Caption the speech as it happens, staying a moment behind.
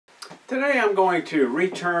Today I'm going to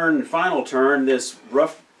return, final turn, this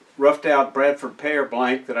roughed out Bradford Pear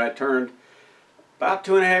blank that I turned about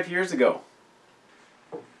 2.5 years ago.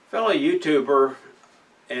 Fellow YouTuber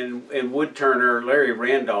and woodturner Larry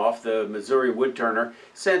Randolph, the Missouri woodturner,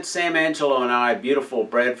 sent Sam Angelo and I a beautiful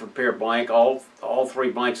Bradford Pear blank, all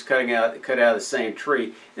three blanks cut out of the same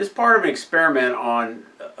tree. It's part of an experiment on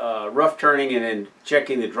rough turning and then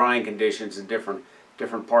checking the drying conditions in different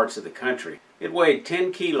parts of the country. It weighed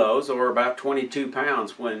 10 kilos, or about 22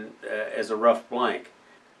 pounds, when as a rough blank.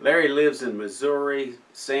 Larry lives in Missouri.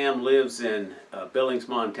 Sam lives in Billings,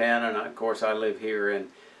 Montana, and of course I live here in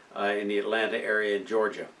the Atlanta area in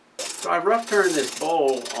Georgia. So I rough turned this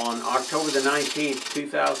bowl on October the 19th,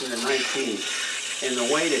 2019, and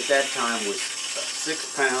the weight at that time was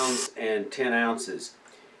 6 pounds and 10 ounces.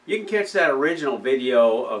 You can catch that original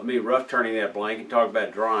video of me rough turning that blank and talk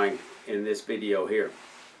about drying in this video here.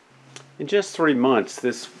 In just 3 months,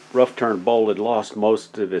 this rough turn bowl had lost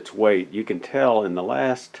most of its weight. You can tell in the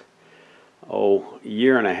last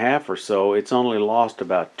year and a half or so, it's only lost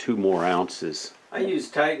about 2 more ounces. I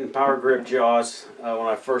used Titan power grip jaws when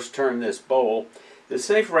I first turned this bowl. The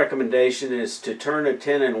safe recommendation is to turn a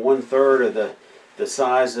tenon 1/3 of the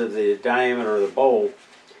size of the diameter of the bowl.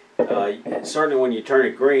 Certainly when you turn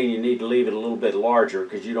it green, you need to leave it a little bit larger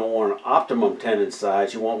because you don't want an optimum tenon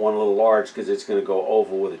size. You want one a little large because it's going to go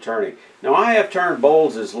oval with the turning. Now I have turned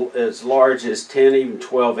bowls as large as 10, even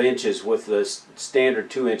 12 inches with the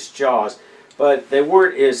standard 2-inch jaws, but they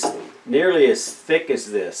weren't nearly as thick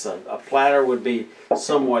as this. A platter would be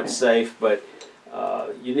somewhat safe, but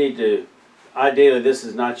you need to, ideally this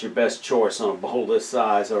is not your best choice on a bowl this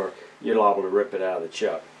size, or you're liable to rip it out of the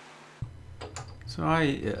chuck. So I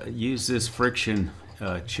use this friction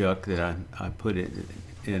chuck that I put it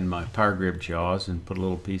in my power grip jaws and put a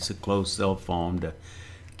little piece of closed cell foam to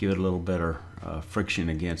give it a little better friction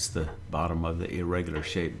against the bottom of the irregular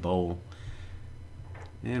shaped bowl.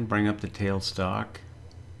 And bring up the tailstock.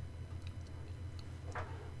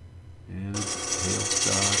 And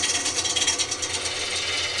tailstock.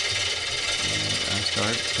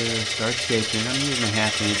 And I start shaping. I'm using a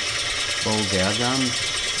 1/2 inch bowl gouge. I'm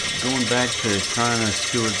going back to trying a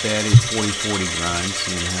Stuart Batty 40/40 grind,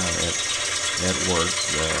 seeing how that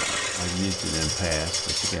works. I've used it in the past,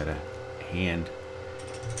 but you gotta hand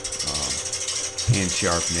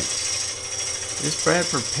sharpen it. This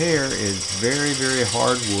Bradford Pear is very, very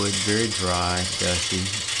hard wood, very dry, dusty.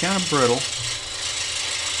 It's kind of brittle.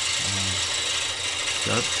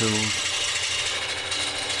 Sharp tools.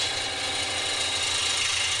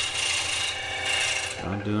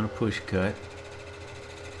 I'm doing a push cut.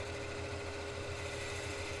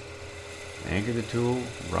 Anchor the tool,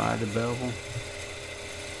 ride the bevel,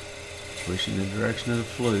 push in the direction of the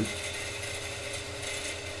flute.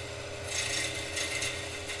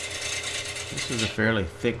 This is a fairly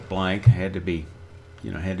thick blank. Had to be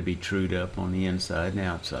trued up on the inside and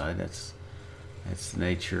outside. That's the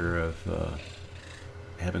nature of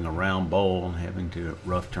having a round bowl and having to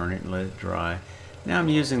rough turn it and let it dry. Now I'm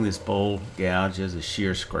using this bowl gouge as a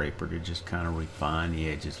shear scraper to just kind of refine the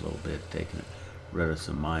edges a little bit, taking rid of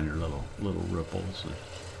some minor little ripples and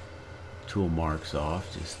tool marks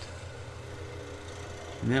off.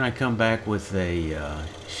 And then I come back with a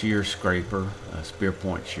shear scraper, a spear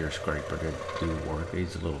point shear scraper to do the work.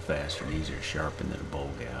 It's a little faster and easier to sharpen than a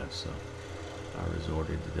bowl gouge, so I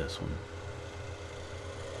resorted to this one.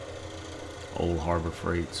 Old Harbor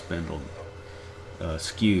Freight spindle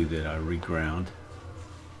skew that I reground.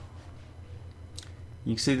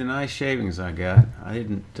 You can see the nice shavings I got. I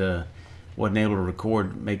wasn't able to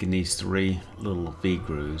record making these 3 little V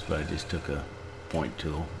grooves, but I just took a point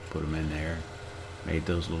tool, put them in there, made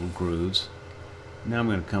those little grooves. Now I'm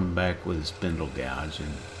going to come back with a spindle gouge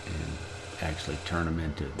and actually turn them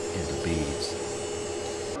into beads.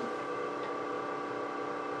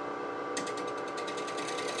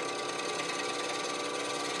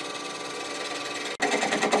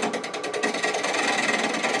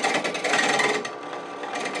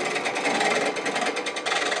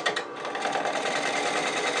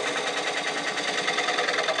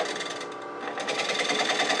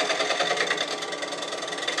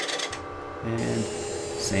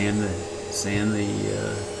 And sand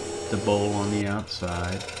the bowl on the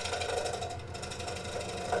outside.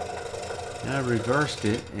 Now I reversed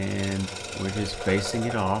it and we're just facing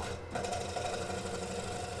it off.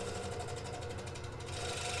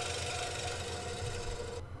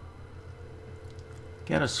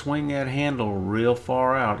 Got to swing that handle real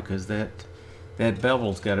far out because that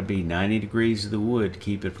bevel's got to be 90 degrees of the wood to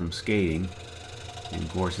keep it from skating. And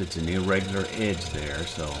of course it's an irregular edge there,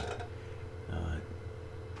 so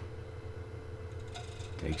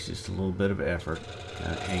Takes just a little bit of effort.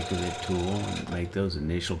 Kind of anchor the tool and make those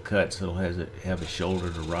initial cuts so it'll have a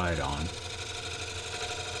shoulder to ride on.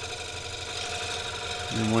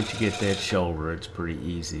 And then once you get that shoulder, it's pretty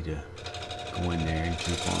easy to go in there and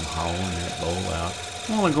keep on hollowing that bowl out.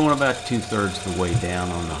 I'm only going about 2/3 of the way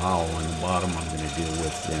down on the hollow, and the bottom I'm going to deal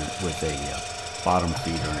with a bottom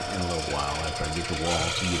feeder in a little while after I get the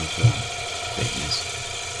walls uniform thickness.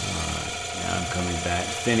 Now I'm coming back,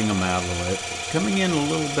 thinning them out a little bit, coming in a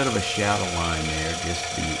little bit of a shadow line there,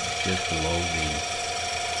 just below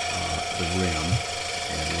the rim.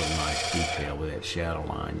 Add a little nice detail with that shadow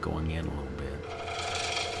line going in a little bit.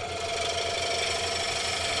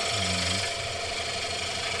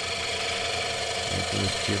 Let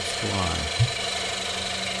those chips fly.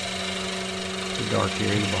 The dark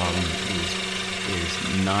area of the bottom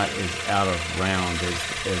is not as out of round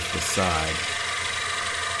as the side.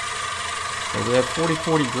 So with that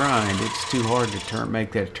 40-40 grind, it's too hard to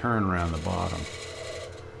make that turn around the bottom.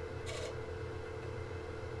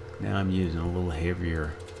 Now I'm using a little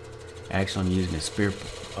heavier. Actually, I'm using a spear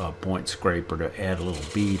point scraper to add a little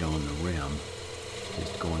bead on the rim.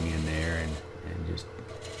 Just going in there and just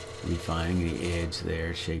refining the edge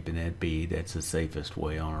there, shaping that bead. That's the safest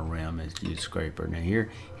way on a rim, is to use a scraper. Now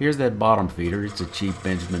here's that bottom feeder. It's a cheap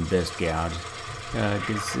Benjamin Best gouge.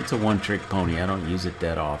 It's a one-trick pony. I don't use it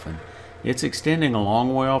that often. It's extending a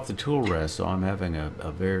long way off the tool rest, so I'm having a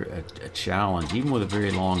challenge. Even with a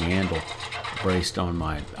very long handle braced on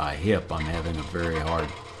my hip, I'm having a very hard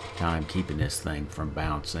time keeping this thing from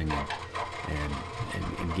bouncing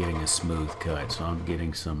and getting a smooth cut. So I'm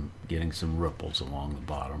getting some ripples along the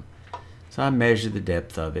bottom. So I measure the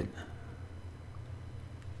depth of it.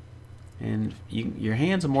 And your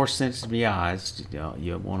hands are more sensitive to your eyes.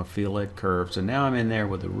 You want to feel that curve. So now I'm in there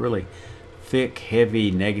with a really thick,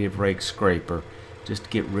 heavy negative rake scraper, just to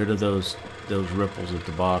get rid of those ripples at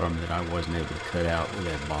the bottom that I wasn't able to cut out with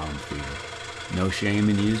that bottom feeder. No shame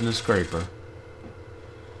in using a scraper.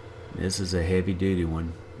 This is a heavy-duty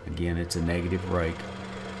one. Again, it's a negative rake.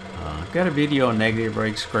 I've got a video on negative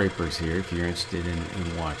rake scrapers here if you're interested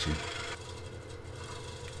in watching.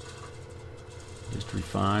 Just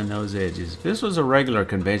refine those edges. If this was a regular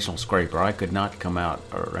conventional scraper, I could not come out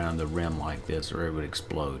around the rim like this or it would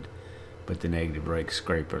explode. But the negative rake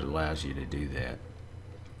scraper allows you to do that.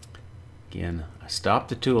 Again, I stop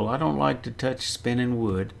the tool. I don't like to touch spinning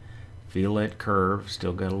wood. Feel that curve.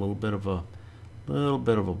 Still got a little bit of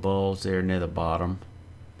a bulge there near the bottom.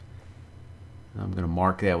 I'm going to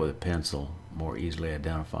mark that with a pencil. More easily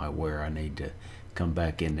identify where I need to come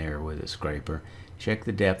back in there with a scraper. Check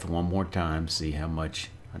the depth one more time. See how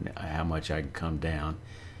much I can come down.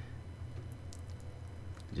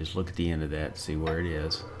 Just look at the end of that. See where it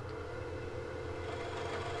is.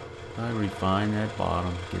 I refine that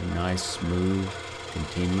bottom, get a nice, smooth,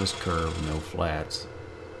 continuous curve, no flats.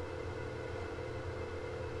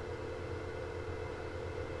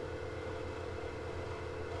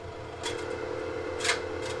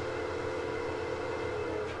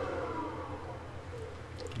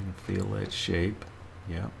 And feel that shape.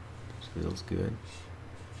 Yep, feels good.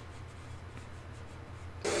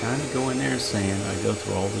 Kind of go in there and sand. I go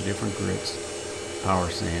through all the different grits, power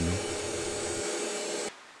sanding.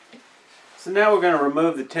 So now we're going to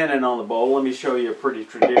remove the tenon on the bowl. Let me show you a pretty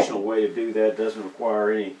traditional way to do that. It doesn't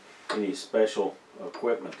require any special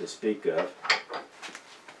equipment to speak of.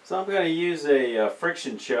 So I'm going to use a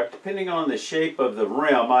friction chuck. Depending on the shape of the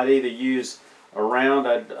rim, I'd either use a round,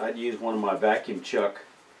 I'd use one of my vacuum chuck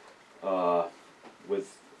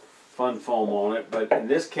with fun foam on it. But in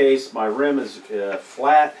this case, my rim is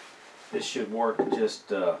flat. This should work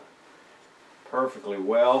just perfectly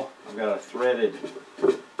well. I've got a threaded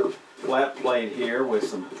flat plate here with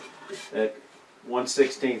some that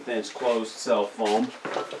 1/16 inch closed self foam.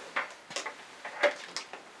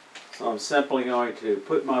 So I'm simply going to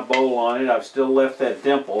put my bowl on it. I've still left that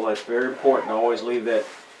dimple. That's very important. I always leave that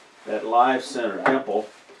live center dimple.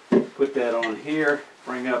 Put that on here.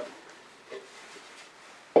 Bring up.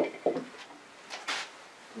 Put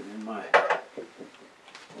in my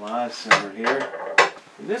live center here.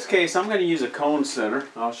 In this case, I'm going to use a cone center.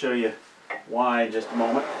 I'll show you why in just a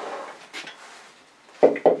moment.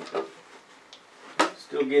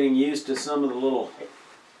 Still getting used to some of the little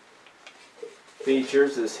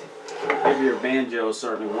features. This heavier banjo is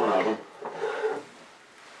certainly one of them.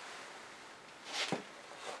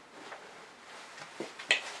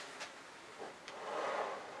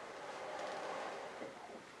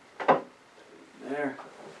 There.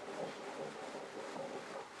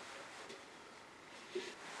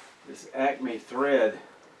 This Acme thread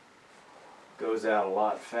goes out a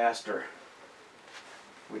lot faster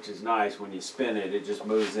which is nice. When you spin it, it just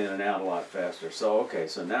moves in and out a lot faster. So okay,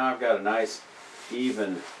 so now I've got a nice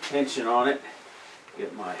even tension on it.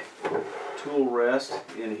 Get my tool rest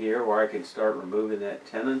in here where I can start removing that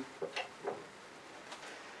tenon.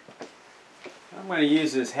 I'm going to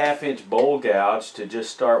use this 1/2-inch bowl gouge to just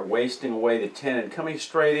start wasting away the tenon, coming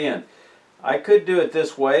straight in. I could do it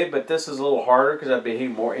this way, but this is a little harder because I'd be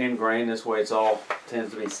more in grain. This way it's all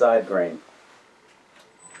tends to be side grain.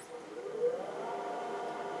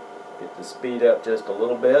 Get the speed up just a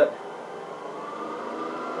little bit.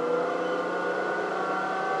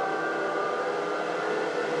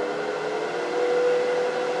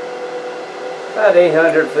 About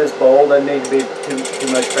 800 for this bowl. Doesn't need to be too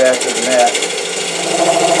much faster than that.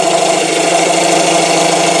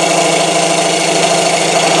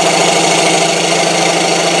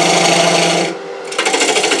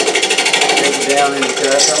 Take it down in the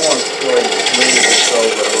cut. I want to go ahead and smooth this over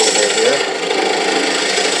a little bit here.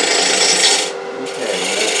 Okay,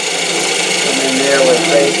 come in there with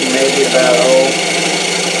facing maybe about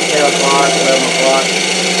 10 o'clock, 11 o'clock.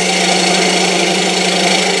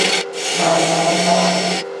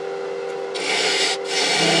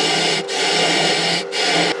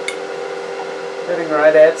 Sitting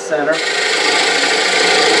right at center.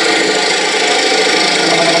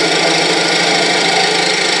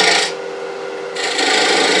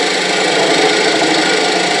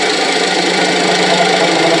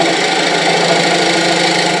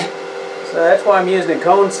 So that's why I'm using a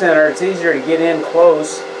cone center. It's easier to get in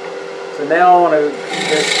close. So now I want to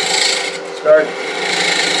just start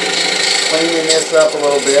cleaning this up a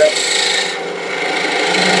little bit.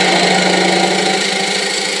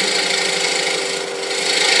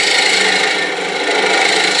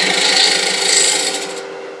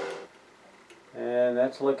 And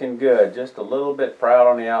that's looking good. Just a little bit proud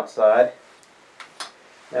on the outside.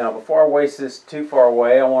 Now before I waste this too far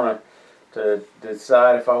away, I want to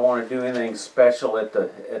decide if I want to do anything special at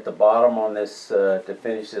the bottom on this to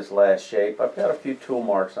finish this last shape. I've got a few tool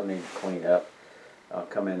marks I need to clean up. I'll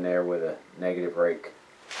come in there with a negative rake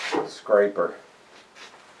scraper.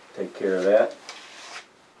 Take care of that.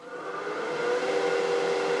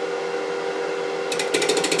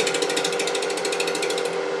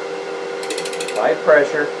 Light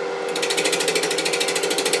pressure.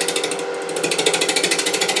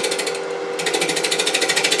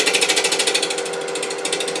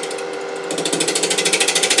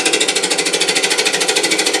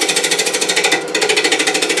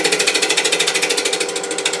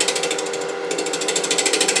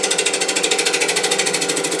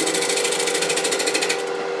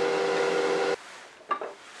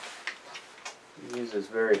 Use this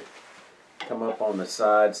come up on the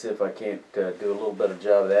side, see if I can't do a little bit of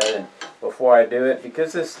job of that. And before I do it,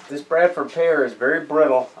 because this Bradford Pear is very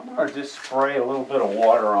brittle, I'm going to just spray a little bit of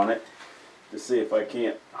water on it to see if I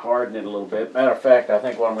can't harden it a little bit. Matter of fact, I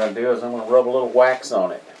think what I'm going to do is I'm going to rub a little wax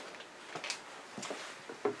on it.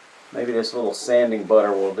 Maybe this little sanding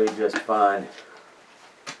butter will do just fine.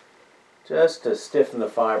 Just to stiffen the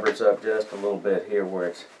fibers up just a little bit here where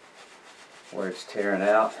it's tearing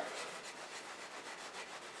out.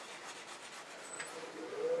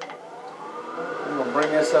 I'm going to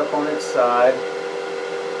bring this up on its side. And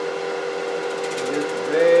just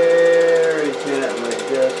very gently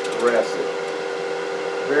just press it.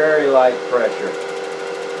 Very light pressure.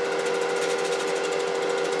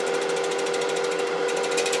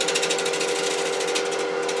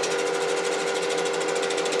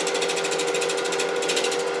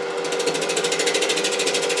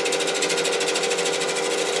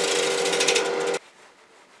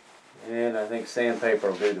 And I think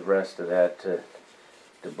sandpaper will do the rest of that to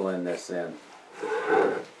blend this in.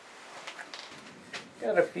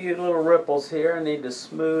 Got a few little ripples here. I need to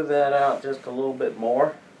smooth that out just a little bit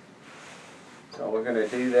more. So we're going to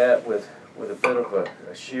do that with a bit of a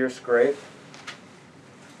shear scrape.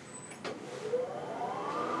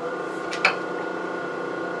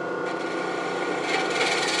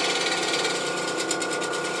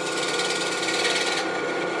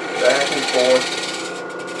 Back and forth.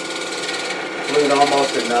 Glued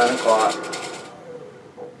almost at 9 o'clock.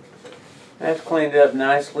 That's cleaned up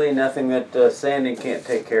nicely, nothing that sanding can't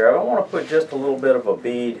take care of. I want to put just a little bit of a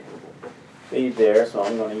bead there, so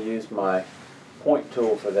I'm going to use my point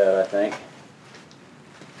tool for that, I think.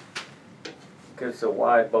 Because it's a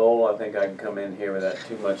wide bowl, I think I can come in here without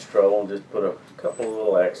too much trouble and just put a couple of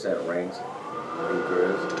little accent rings and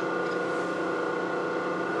grooves.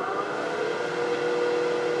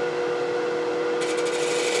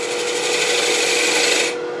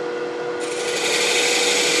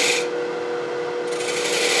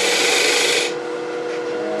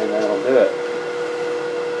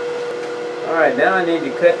 I need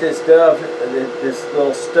to cut this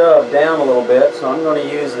little stub down a little bit, so I'm going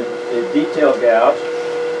to use a detail gouge.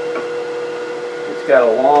 It's got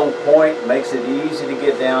a long point, makes it easy to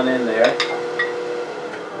get down in there.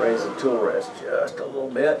 Raise the tool rest just a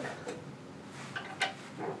little bit.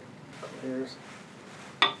 Here's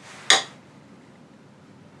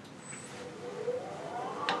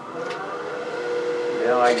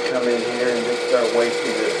now I can come in here and just start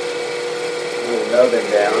wasting this little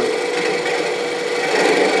nubbin down.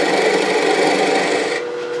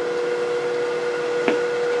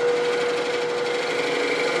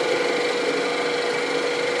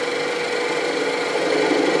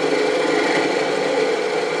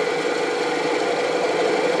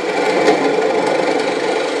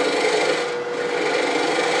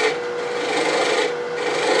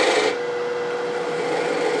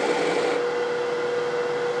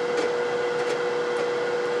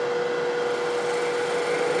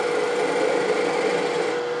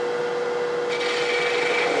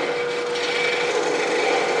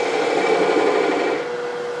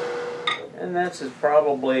 And that's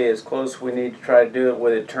probably as close as we need to try to do it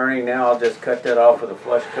with it turning. Now I'll just cut that off with a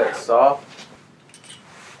flush cut saw.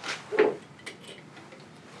 And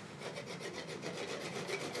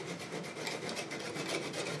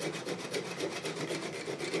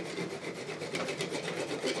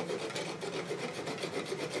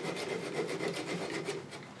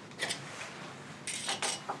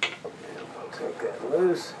we'll take that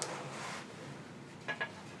loose.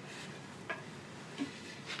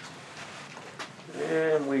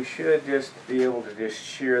 And we should just be able to just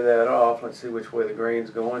shear that off. Let's see which way the grain's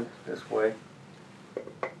going. This way.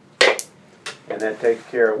 And that takes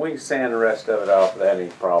care of it. We can sand the rest of it off without any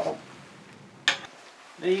problem.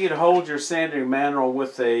 Now you can hold your sanding mandrel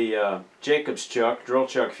with a Jacob's chuck, drill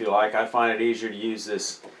chuck if you like. I find it easier to use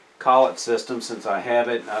this collet system since I have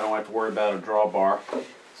it and I don't have to worry about a drawbar.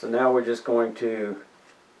 So now we're just going to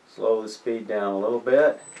slow the speed down a little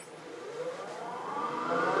bit.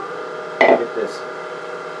 Get this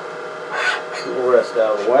tool rest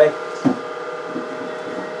out of the way.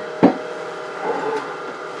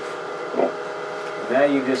 And now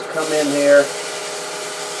you just come in here,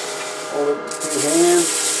 hold it with 2 hands,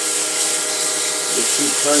 just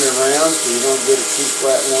keep turning it around so you don't get it too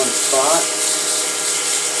flat in one spot.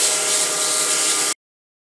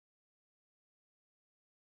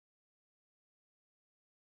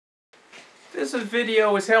 If this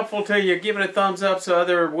video was helpful to you, give it a thumbs up so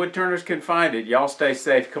other woodturners can find it. Y'all stay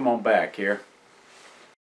safe. Come on back here.